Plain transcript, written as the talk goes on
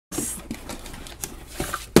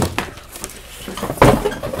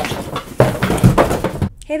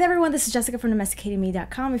Hey there everyone, this is Jessica from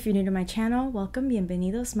DomesticatedMe.com. If you're new to my channel, welcome,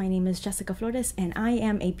 bienvenidos. My name is Jessica Flores and I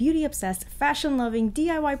am a beauty-obsessed, fashion-loving,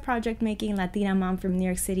 DIY project-making Latina mom from New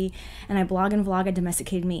York City, and I blog and vlog at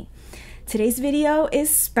Domesticated Me. Today's video is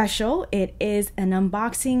special. It is an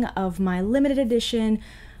unboxing of my limited edition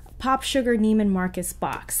POPSUGAR Neiman Marcus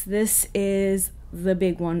box. This is the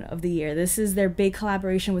big one of the year. This is their big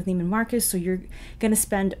collaboration with Neiman Marcus, so you're gonna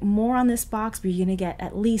spend more on this box, but you're gonna get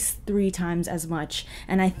at least 3 times as much.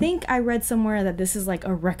 And I think I read somewhere that this is like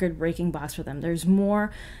a record-breaking box for them. There's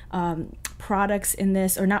more products in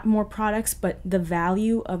this, or not more products, but the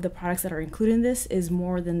value of the products that are included in this is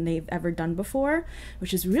more than they've ever done before,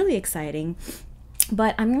 which is really exciting.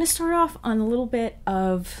 But I'm gonna start off on a little bit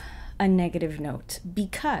of a negative note,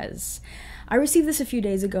 because I received this a few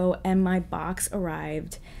days ago and my box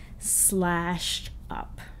arrived slashed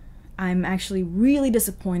up. I'm actually really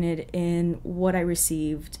disappointed in what I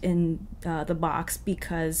received in the box,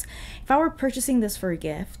 because if I were purchasing this for a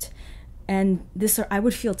gift, and this, I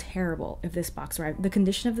would feel terrible if this box arrived. The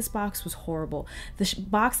condition of this box was horrible. The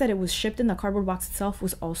box that it was shipped in, the cardboard box itself,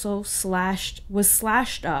 was also slashed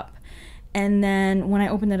up. And then when I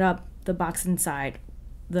opened it up, the box inside,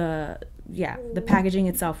 the packaging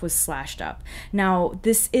itself was slashed up. Now,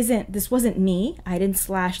 this wasn't me. I didn't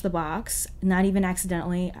slash the box, not even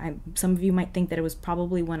accidentally. Some of you might think that it was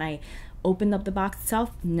probably when I opened up the box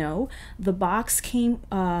itself. No, the box came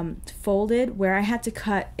folded where I had to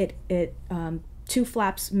cut it 2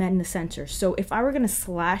 flaps met in the center. So if I were gonna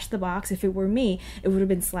slash the box, if it were me, it would have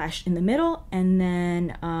been slashed in the middle, and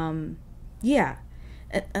then and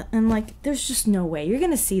like, there's just no way you're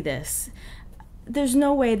gonna see this. There's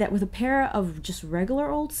no way that with a pair of just regular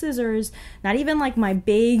old scissors, not even like my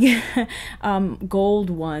big gold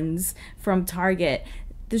ones from Target,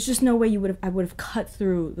 there's just no way I would have cut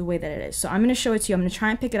through the way that it is. So I'm going to show it to you. I'm going to try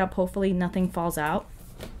and pick it up. Hopefully nothing falls out.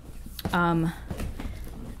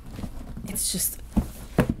 It's just,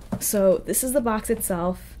 so this is the box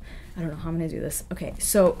itself. I don't know how I'm going to do this. Okay,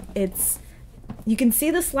 so you can see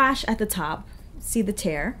the slash at the top, see the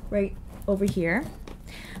tear right over here.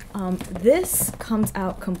 This comes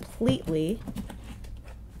out completely.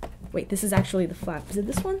 Wait, this is actually the flap. Is it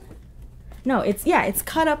this one? No, it's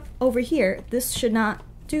cut up over here. This should not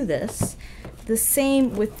do this. The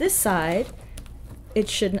same with this side.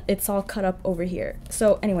 It's all cut up over here.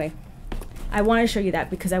 So anyway, I wanted to show you that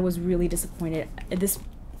because I was really disappointed. This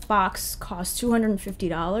box cost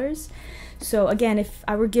 $250. So again, if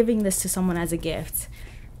I were giving this to someone as a gift,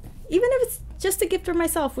 even if it's just a gift for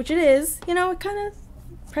myself, which it is, you know, it kind of,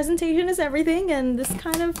 presentation is everything, and this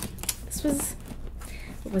was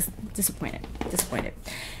disappointed.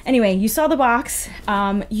 Anyway, you saw the box.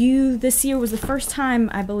 This year was the first time,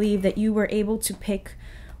 I believe, that you were able to pick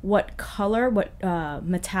what color, what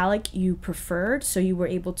metallic you preferred. So you were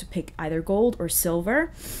able to pick either gold or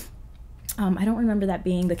silver. I don't remember that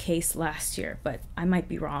being the case last year, but I might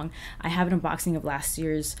be wrong. I have an unboxing of last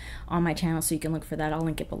year's on my channel, so you can look for that. I'll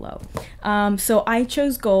link it below. So I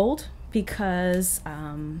chose gold because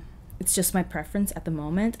it's just my preference at the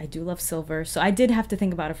moment. I do love silver, so I did have to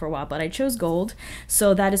think about it for a while, but I chose gold.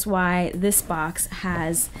 So that is why this box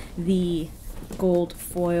has the gold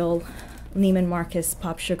foil Neiman Marcus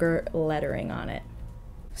POPSUGAR lettering on it.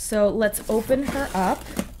 So let's open her up.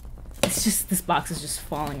 It's just, this box is just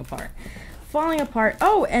falling apart.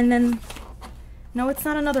 Oh, and then, no, it's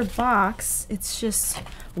not another box. It's just,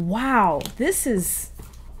 wow, this is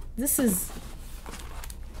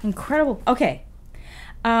incredible. Okay,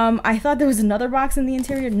 I thought there was another box in the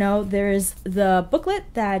interior. No, there's the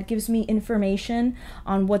booklet that gives me information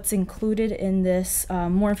on what's included in this,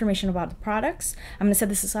 more information about the products. I'm gonna set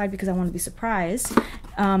this aside because I want to be surprised.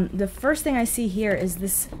 The first thing I see here is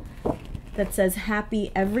this that says Happy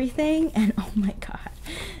Everything, and oh my god,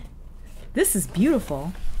 this is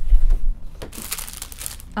beautiful.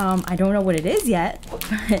 I don't know what it is yet,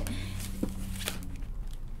 but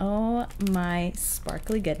oh my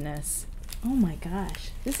sparkly goodness. Oh my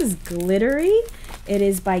gosh, this is glittery. It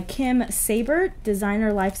is by Kim Sabert,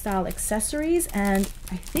 Designer Lifestyle Accessories, and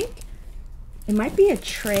I think it might be a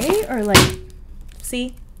tray, or like,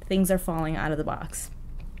 see, things are falling out of the box.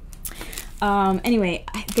 Anyway,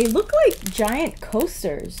 they look like giant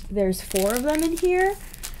coasters. There's 4 of them in here.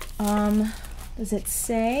 Does it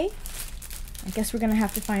say? I guess we're gonna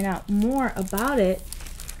have to find out more about it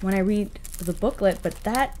when I read the booklet, but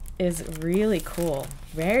that is really cool.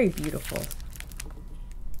 Very beautiful.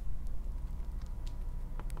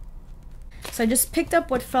 So I just picked up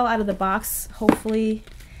what fell out of the box. Hopefully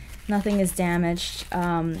nothing is damaged.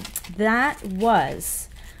 That was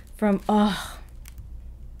from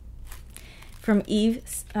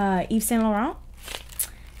Yves Saint Laurent.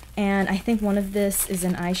 And I think one of this is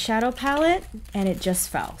an eyeshadow palette, and it just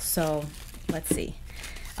fell. So let's see.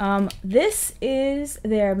 This is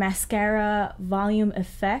their mascara volume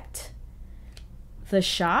effect, the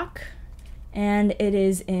Shock, and it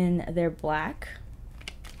is in their black.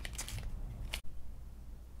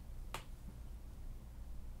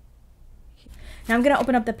 Now I'm gonna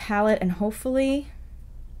open up the palette and hopefully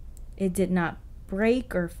it did not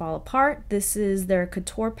break or fall apart. This is their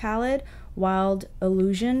Couture palette, Wild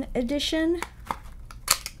Illusion edition.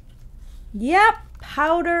 Yep,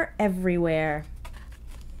 powder everywhere.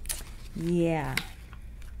 Yeah.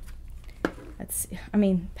 Let's see. I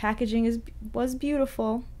mean, packaging was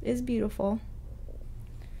beautiful. Is beautiful.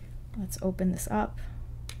 Let's open this up.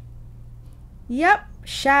 Yep,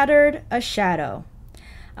 shattered a shadow.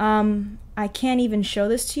 I can't even show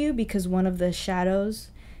this to you because one of the shadows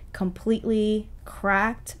completely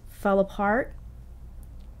cracked, fell apart.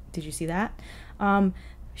 Did you see that?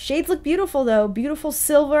 Shades look beautiful though. Beautiful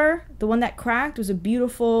silver. The one that cracked was a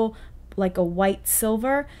beautiful, like a white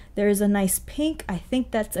silver. There's a nice pink. I think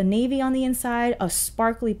that's a navy on the inside. A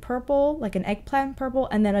sparkly purple, like an eggplant purple,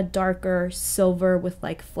 and then a darker silver with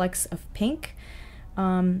like flecks of pink.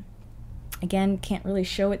 Again, can't really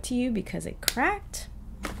show it to you because it cracked.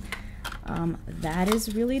 That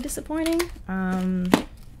is really disappointing.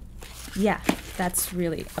 Yeah, that's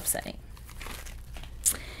really upsetting.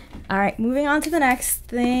 All right, moving on to the next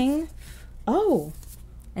thing. Oh,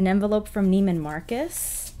 an envelope from Neiman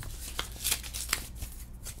Marcus.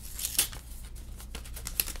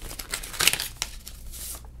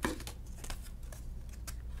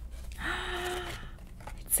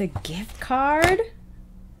 It's a gift card.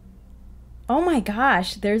 Oh my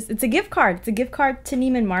gosh, it's a gift card. It's a gift card to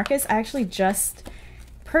Neiman Marcus. I actually just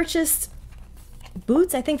purchased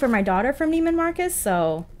boots, I think, for my daughter from Neiman Marcus.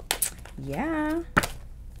 So yeah.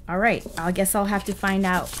 All right, I guess I'll have to find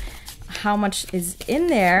out how much is in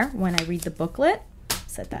there when I read the booklet.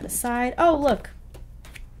 Set that aside. Oh, look,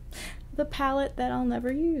 the palette that I'll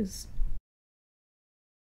never use.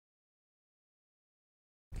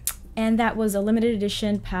 And that was a limited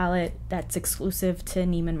edition palette that's exclusive to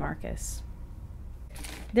Neiman Marcus.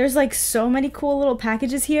 There's like so many cool little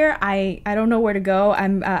packages here. I don't know where to go.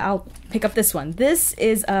 I'll pick up this one. This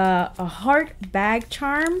is a heart bag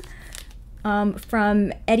charm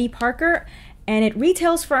from Eddie Parker, and it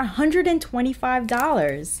retails for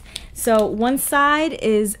 $125. So one side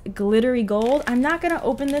is glittery gold. I'm not gonna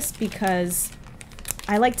open this because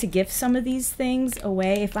I like to gift some of these things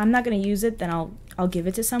away. If I'm not gonna use it, then I'll give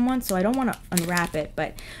it to someone, so I don't want to unwrap it.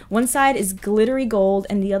 But one side is glittery gold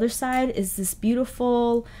and the other side is this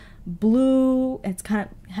beautiful blue. It's kind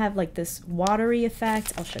of have like this watery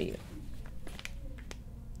effect. I'll show you.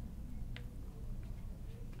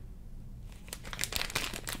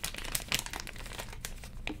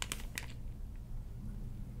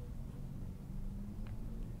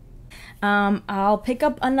 I'll pick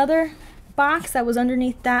up another box that was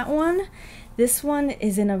underneath that one. This one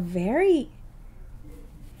is in a very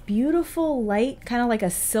beautiful light, kind of like a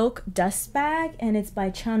silk dust bag, and it's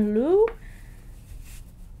by Chanlu.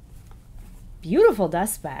 Beautiful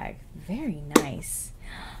dust bag, very nice.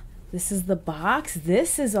 This is the box.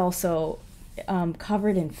 This is also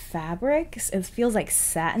covered in fabric. It feels like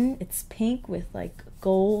satin. It's pink with like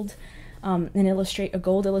gold, a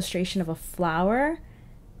gold illustration of a flower.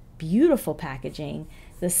 Beautiful packaging.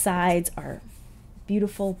 The sides are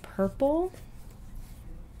beautiful purple.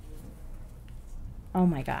 Oh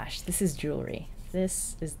my gosh, this is jewelry.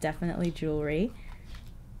 This is definitely jewelry.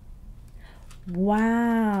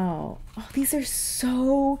 Wow. Oh, these are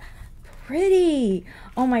so pretty.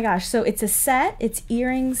 Oh my gosh, so it's a set. It's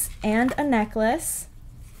earrings and a necklace.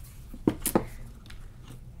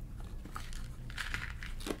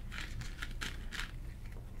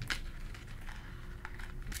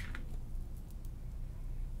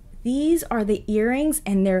 These are the earrings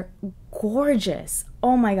and they're gorgeous.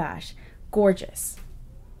 Oh my gosh, gorgeous.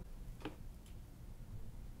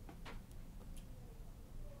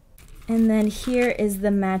 And then here is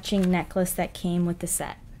the matching necklace that came with the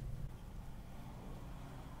set.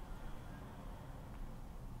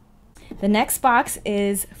 The next box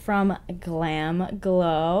is from Glam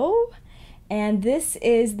Glow, and this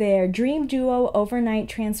is their Dream Duo Overnight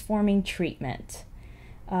Transforming Treatment.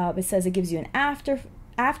 It says it gives you an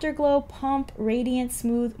afterglow, pump, radiant,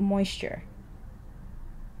 smooth moisture.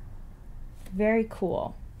 Very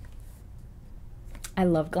cool. I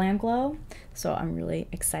love Glam Glow, so I'm really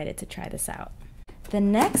excited to try this out. The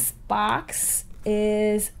next box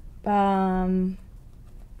is, it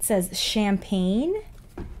says champagne.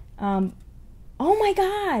 Oh my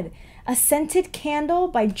God, a scented candle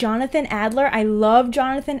by Jonathan Adler. I love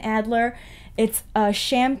Jonathan Adler. It's a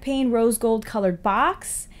champagne rose gold colored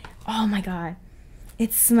box. Oh my God,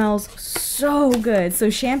 it smells so good. So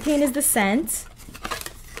champagne is the scent.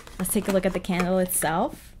 Let's take a look at the candle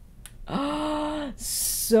itself. Oh,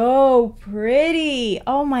 so pretty.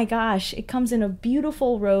 Oh my gosh, it comes in a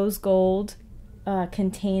beautiful rose gold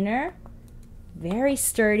container. Very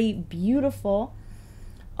sturdy, beautiful.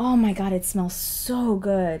 Oh my God, it smells so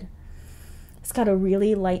good. It's got a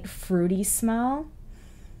really light fruity smell.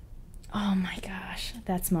 Oh my gosh,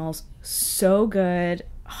 that smells so good.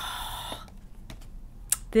 Oh,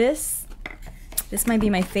 this might be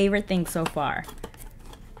my favorite thing so far.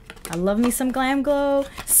 I love me some Glam Glow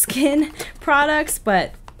skin products,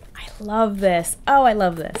 but I love this. Oh, I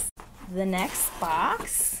love this. The next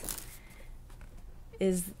box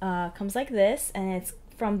is comes like this, and it's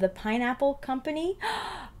from the Pineapple Company.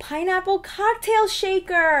 Pineapple cocktail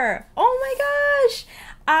shaker. Oh my gosh.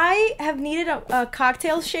 I have needed a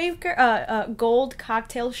cocktail shaker, a gold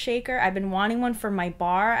cocktail shaker. I've been wanting one for my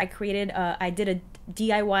bar. I did a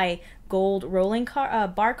DIY gold rolling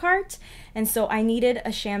bar cart, and so I needed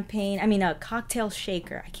a cocktail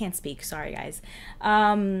shaker. I can't speak, sorry guys.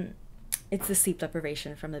 It's the sleep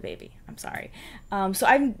deprivation from the baby, I'm sorry. So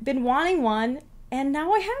I've been wanting one, and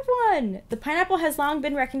now I have one. The pineapple has long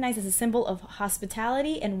been recognized as a symbol of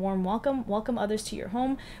hospitality and warm welcome others to your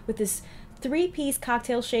home with this 3-piece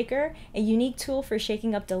cocktail shaker, a unique tool for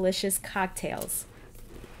shaking up delicious cocktails.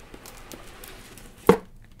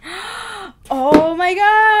 Oh my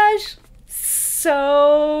gosh,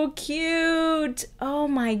 so cute. Oh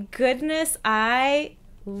my goodness, I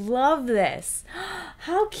love this.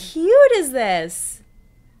 How cute is this?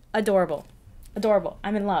 Adorable, adorable.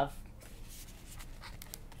 I'm in love.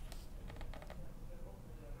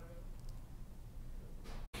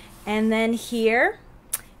 And then here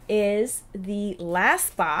is the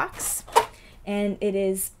last box, and it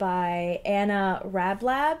is by Anna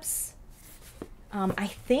Rablabs. I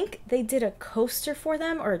think they did a coaster for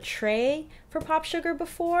them or a tray for POPSUGAR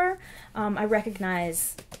before. I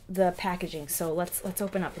recognize the packaging, so let's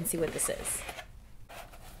open up and see what this is.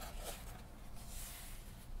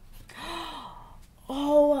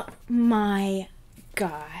 Oh my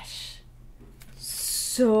gosh,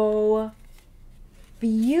 so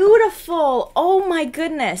beautiful. Oh my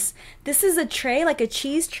goodness, this is a tray, like a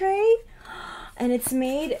cheese tray, and it's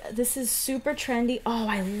made, this is super trendy. Oh,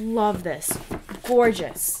 I love this.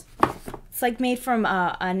 Gorgeous. It's like made from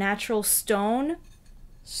a natural stone.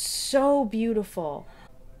 So beautiful.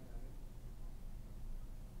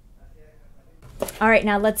 All right,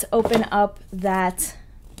 now let's open up that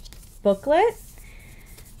booklet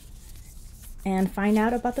and find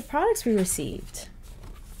out about the products we received.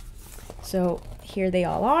 So here they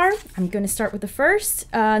all are. I'm going to start with the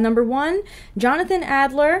first. Number 1, Jonathan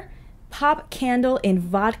Adler Pop Candle in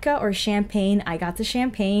Vodka or Champagne. I got the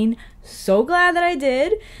champagne. So glad that I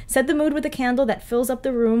did. Set the mood with a candle that fills up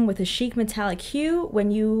the room with a chic metallic hue.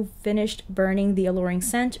 When you've finished burning the alluring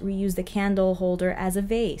scent, reuse the candle holder as a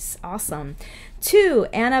vase. Awesome. 2,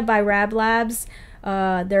 Anna by Rablabs.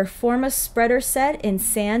 Their Forma spreader set in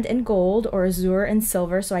sand and gold, or azure and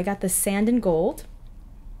silver. So I got the sand and gold.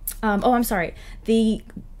 Oh, I'm sorry. The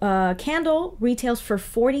candle retails for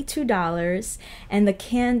 $42, and the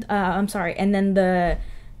and then the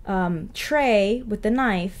tray with the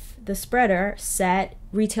knife, the spreader set,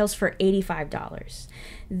 retails for $85.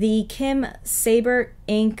 The Kim Saber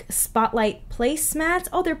Ink Spotlight placemats.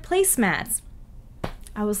 Oh, they're placemats.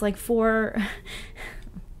 I was like,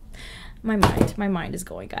 my mind is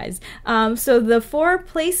going, guys. So the 4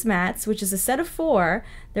 placemats, which is a set of 4,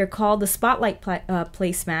 they're called the Spotlight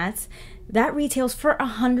placemats. That retails for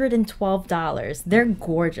 $112. They're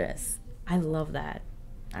gorgeous. I love that.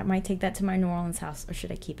 I might take that to my New Orleans house, or should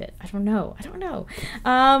I keep it? I don't know.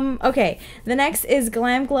 Okay, the next is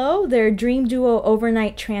Glam Glow, their Dream Duo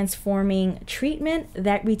Overnight Transforming Treatment.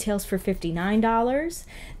 That retails for $59.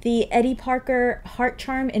 The Eddie Parker Heart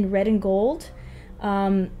Charm in red and gold.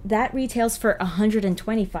 That retails for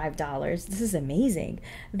 $125. This is amazing.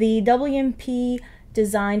 The WMP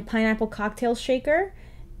Design Pineapple Cocktail Shaker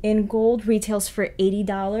in gold retails for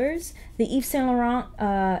 $80. The Yves Saint Laurent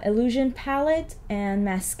Illusion Palette and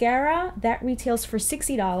Mascara, that retails for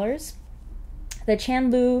 $60. The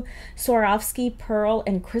Chandlu Swarovski Pearl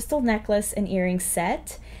and Crystal Necklace and Earring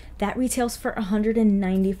Set, that retails for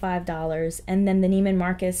 $195. And then the Neiman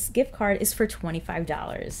Marcus gift card is for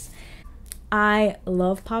 $25. I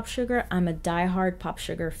love POPSUGAR. I'm a diehard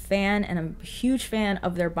POPSUGAR fan, and I'm a huge fan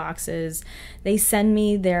of their boxes. They send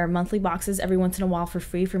me their monthly boxes every once in a while for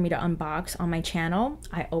free for me to unbox on my channel.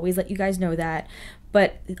 I always let you guys know that.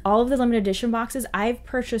 But all of the limited edition boxes, I've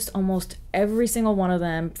purchased almost every single one of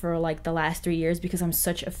them for like the last 3 years because I'm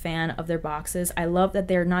such a fan of their boxes. I love that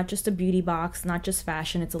they're not just a beauty box, not just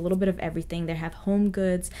fashion. It's a little bit of everything. They have home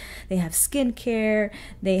goods, they have skincare,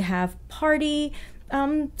 they have party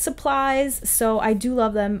supplies. So I do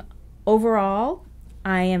love them. Overall,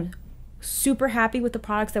 I am super happy with the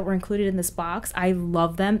products that were included in this box. I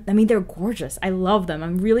love them. I mean, they're gorgeous. I love them.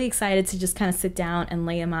 I'm really excited to just kind of sit down and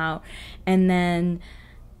lay them out. And then,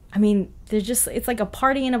 I mean, they're just, it's like a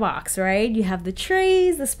party in a box, right? You have the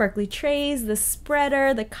trays, the sparkly trays, the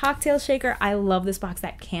spreader, the cocktail shaker. I love this box.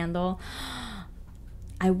 That candle.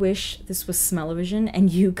 I wish this was smell-o-vision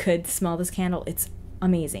and you could smell this candle. It's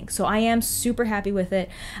amazing. So I am super happy with it.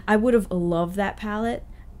 I would have loved that palette.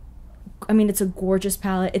 I mean, it's a gorgeous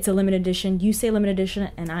palette. It's a limited edition. You say limited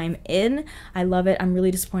edition and I'm in. I love it. I'm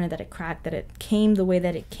really disappointed that it cracked, that it came the way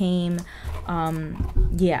that it came.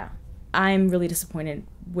 Yeah, I'm really disappointed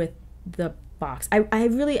with the box. I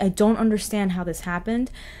don't understand how this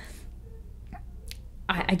happened.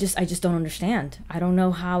 I just don't understand. I don't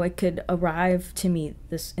know how it could arrive to me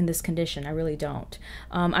in this condition. I really don't.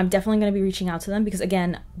 I'm definitely going to be reaching out to them because,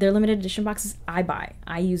 again, they're limited edition boxes I buy.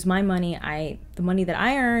 I use my money, the money that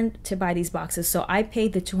I earned to buy these boxes. So I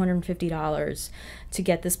paid the $250 to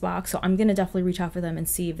get this box. So I'm going to definitely reach out for them and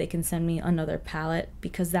see if they can send me another palette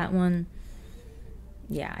because that one,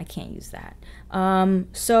 yeah, I can't use that.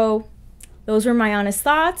 So those were my honest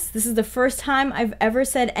thoughts. This is the first time I've ever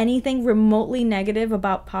said anything remotely negative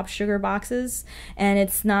about POPSUGAR boxes, and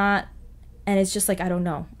it's just like, I don't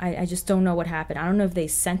know. I just don't know what happened. I don't know if they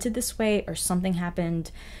sent it this way or something happened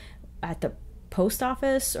at the post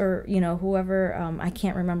office or, you know, whoever. I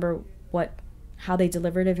can't remember how they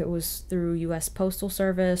delivered, if it was through US Postal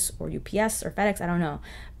Service or UPS or FedEx, I don't know.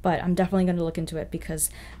 But I'm definitely going to look into it because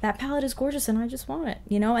that palette is gorgeous and I just want it,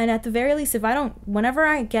 you know? And at the very least, whenever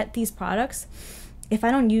I get these products, if I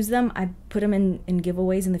don't use them, I put them in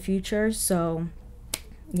giveaways in the future. So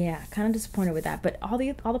yeah, kind of disappointed with that. But all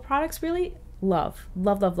the products, really, love.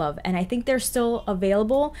 And I think they're still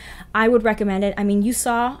available. I would recommend it. I mean, you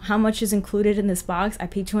saw how much is included in this box. I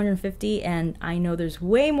paid $250 and I know there's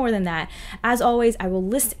way more than that. As always, I will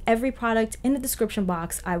list every product in the description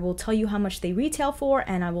box. I will tell you how much they retail for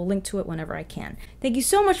and I will link to it whenever I can. Thank you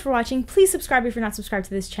so much for watching. Please subscribe if you're not subscribed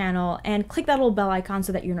to this channel and click that little bell icon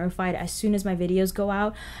so that you're notified as soon as my videos go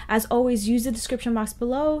out. As always, use the description box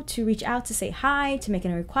below to reach out, to say hi, to make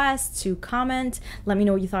any requests, to comment. Let me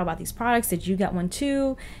know what you thought about these products. Did you get one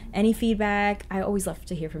too? Any feedback? I always love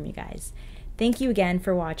to hear from you guys. Thank you again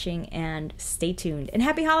for watching and stay tuned and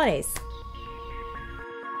happy holidays.